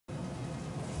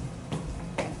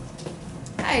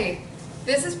Hi,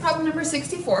 this is problem number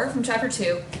 64 from chapter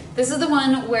 2. This is the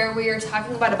one where we are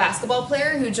talking about a basketball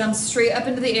player who jumps straight up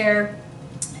into the air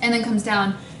and then comes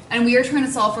down. And we are trying to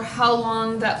solve for how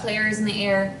long that player is in the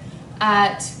air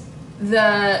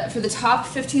for the top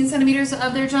 15 centimeters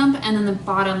of their jump and then the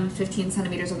bottom 15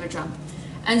 centimeters of their jump.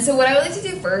 And so what I would like to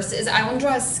do first is I want to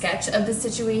draw a sketch of the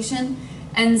situation.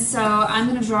 And so I'm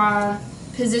going to draw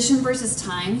position versus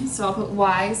time. So I'll put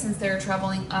Y since they're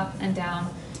traveling up and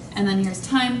down. And then here's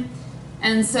time.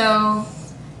 And so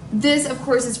this, of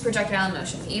course, is projectile in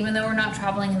motion. Even though we're not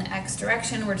traveling in the X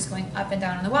direction, we're just going up and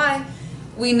down in the Y.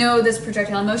 We know this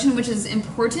projectile in motion, which is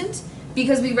important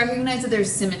because we recognize that there's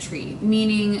symmetry,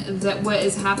 meaning that what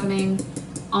is happening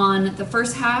on the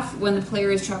first half when the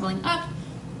player is traveling up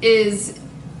is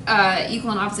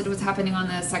equal and opposite to what's happening on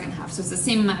the second half. So it's the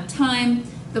same amount of time.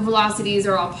 The velocities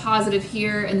are all positive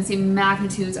here and the same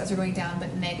magnitudes as they're going down,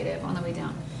 but negative on the way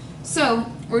down. So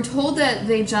we're told that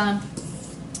they jump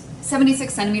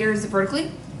 76 centimeters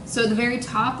vertically. So at the very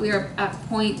top, we are at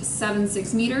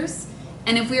 0.76 meters.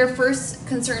 And if we are first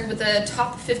concerned with the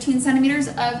top 15 centimeters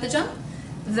of the jump,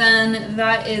 then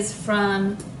that is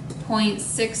from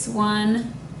 0.61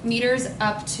 meters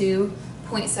up to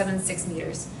 0.76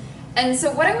 meters. And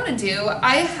so what I want to do,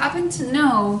 I happen to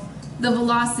know the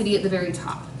velocity at the very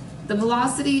top. The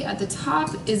velocity at the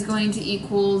top is going to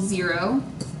equal 0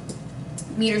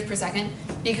 meters per second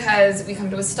because we come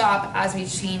to a stop as we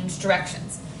change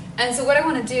directions. And so what I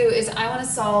want to do is I want to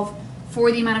solve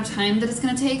for the amount of time that it's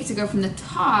going to take to go from the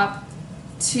top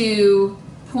to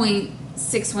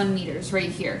 0.61 meters right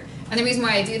here. And the reason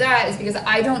why I do that is because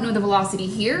I don't know the velocity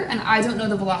here and I don't know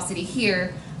the velocity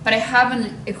here, but I have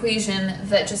an equation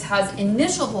that just has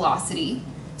initial velocity.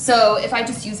 So if I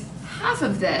just use half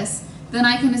of this, then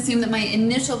I can assume that my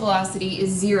initial velocity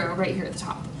is 0 right here at the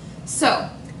top. So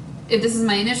if this is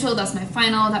my initial, that's my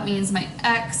final. That means my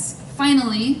x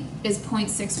finally is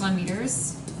 0.61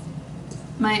 meters.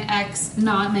 My x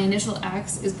naught, my initial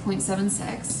x, is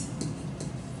 0.76.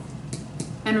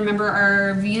 And remember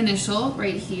our v initial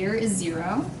right here is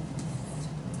 0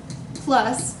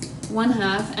 plus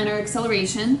 1/2, and our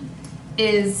acceleration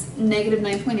is negative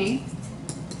 9.8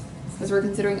 because we're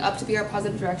considering up to be our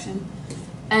positive direction.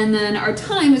 And then our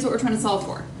time is what we're trying to solve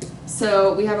for.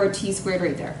 So we have our t squared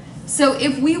right there. So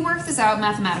if we work this out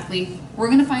mathematically, we're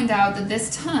going to find out that this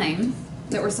time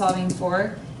that we're solving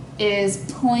for is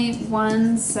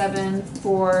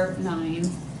 0.1749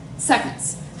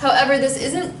 seconds. However, this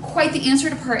isn't quite the answer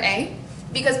to part A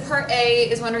because part A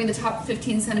is wondering the top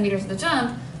 15 centimeters of the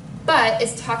jump, but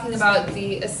it's talking about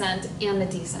the ascent and the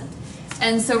descent.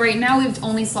 And so right now we've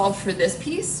only solved for this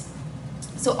piece.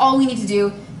 So all we need to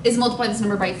do is multiply this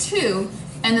number by 2,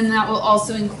 and then that will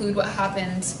also include what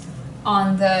happened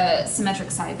on the symmetric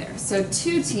side there. So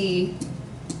 2t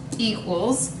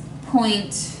equals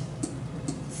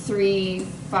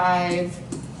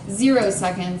 0.350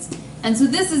 seconds. And so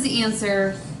this is the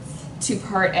answer to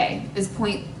part A, is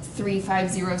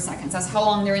 0.350 seconds. That's how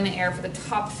long they're in the air for the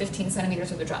top 15 centimeters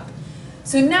of the jump.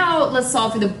 So now let's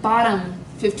solve for the bottom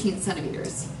 15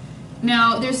 centimeters.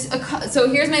 Now so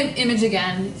here's my image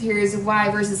again. Here's y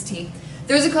versus t.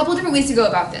 There's a couple different ways to go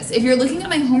about this. If you're looking at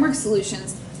my homework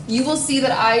solutions, you will see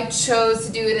that I chose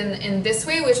to do it in this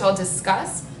way, which I'll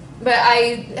discuss. But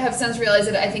I have since realized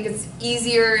that I think it's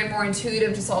easier and more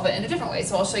intuitive to solve it in a different way,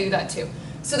 so I'll show you that too.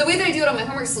 So the way that I do it on my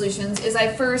homework solutions is I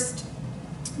first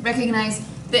recognize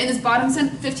that in this bottom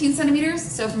 15 centimeters,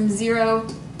 so from 0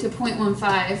 to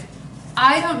 0.15,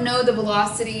 I don't know the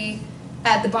velocity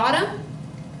at the bottom,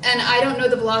 and I don't know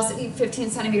the velocity 15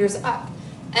 centimeters up.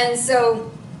 And so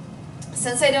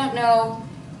since I don't know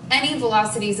any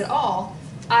velocities at all,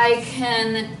 I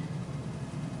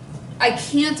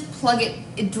can't plug it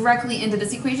directly into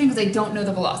this equation because I don't know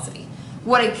the velocity.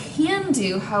 What I can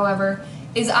do, however,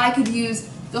 is I could use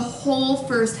the whole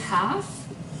first half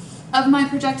of my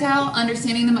projectile,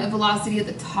 understanding that my velocity at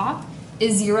the top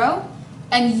is 0,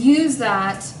 and use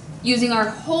that, using our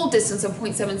whole distance of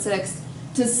 0.76,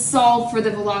 to solve for the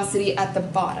velocity at the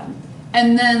bottom.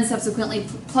 And then subsequently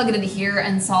plug it into here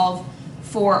and solve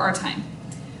for our time.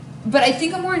 But I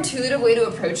think a more intuitive way to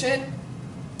approach it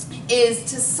is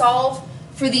to solve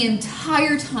for the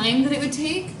entire time that it would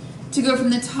take to go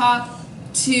from the top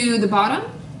to the bottom,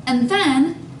 and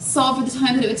then solve for the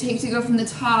time that it would take to go from the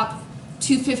top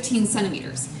to 15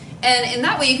 centimeters. And in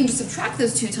that way, you can just subtract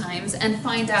those 2 times and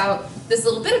find out this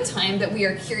little bit of time that we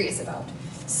are curious about.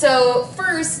 So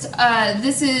first,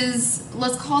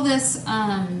 let's call this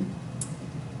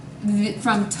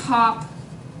from top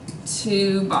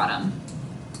to bottom.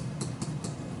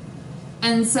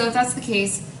 And so if that's the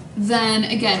case, then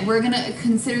again, we're going to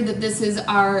consider that this is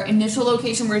our initial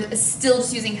location. We're still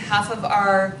just using half of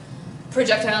our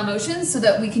projectile motion so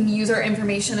that we can use our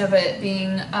information of it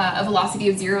being a velocity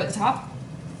of 0 at the top.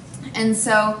 And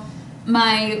so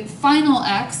my final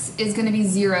x is going to be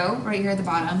 0 right here at the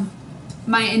bottom.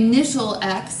 My initial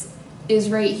x is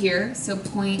right here, so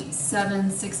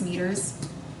 0.76 meters.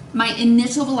 My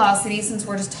initial velocity, since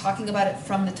we're just talking about it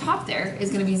from the top there, is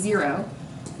going to be 0.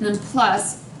 And then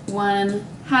plus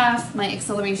 1/2, my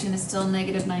acceleration is still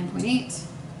negative 9.8.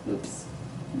 Oops,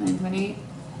 9.8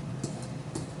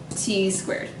 t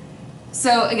squared.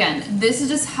 So again, this is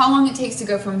just how long it takes to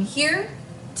go from here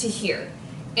to here.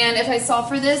 And if I solve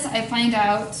for this, I find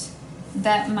out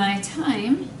that my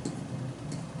time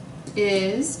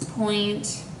is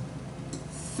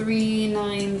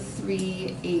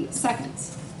 0.3938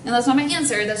 seconds. And that's not my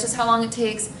answer, that's just how long it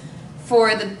takes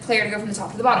for the player to go from the top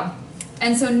to the bottom.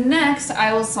 And so next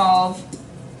I will solve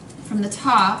from the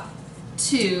top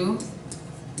to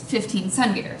 15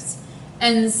 centimeters.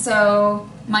 And so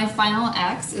my final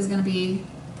x is going to be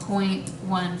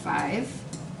 0.15.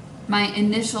 My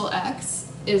initial x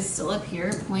is still up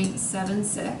here,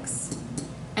 0.76.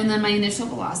 And then my initial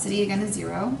velocity, again, is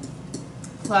 0,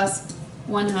 plus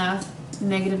 1/2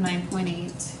 negative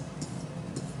 9.8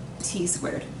 t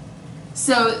squared.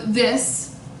 So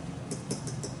this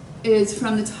is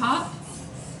from the top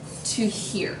to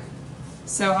here.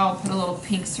 So I'll put a little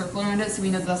pink circle around it so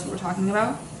we know that's what we're talking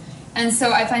about. And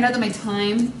so I find out that my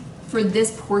time for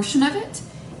this portion of it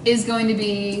is going to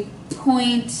be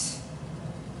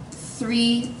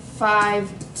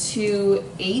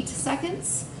 0.3528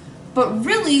 seconds. But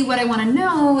really what I want to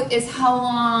know is how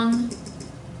long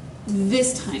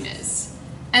this time is.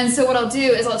 And so what I'll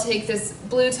do is I'll take this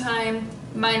blue time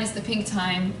minus the pink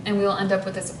time, and we'll end up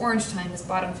with this orange time, this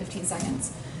bottom 15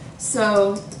 seconds.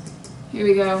 So here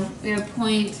we go. We have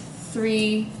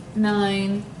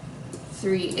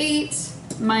 0.3938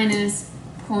 minus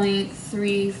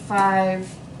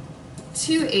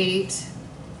 0.3528,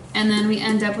 and then we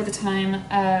end up with a time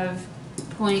of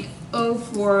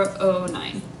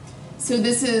 0.0409. So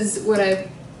this is what I've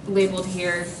labeled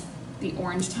here, the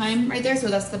orange time right there, so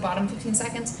that's the bottom 15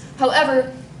 seconds.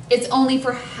 However, it's only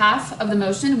for half of the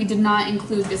motion. We did not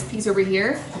include this piece over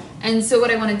here. And so what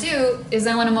I want to do is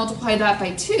I want to multiply that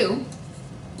by 2.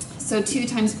 So 2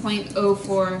 times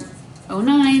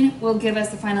 0.0409 will give us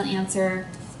the final answer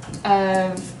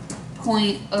of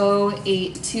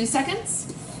 0.082 seconds.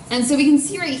 And so we can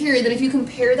see right here that if you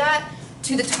compare that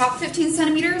to the top 15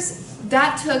 centimeters,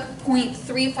 that took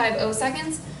 0.350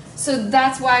 seconds. So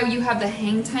that's why you have the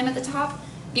hang time at the top,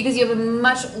 because you have a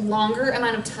much longer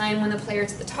amount of time when the player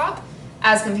is at the top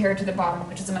as compared to the bottom,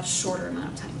 which is a much shorter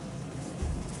amount of time.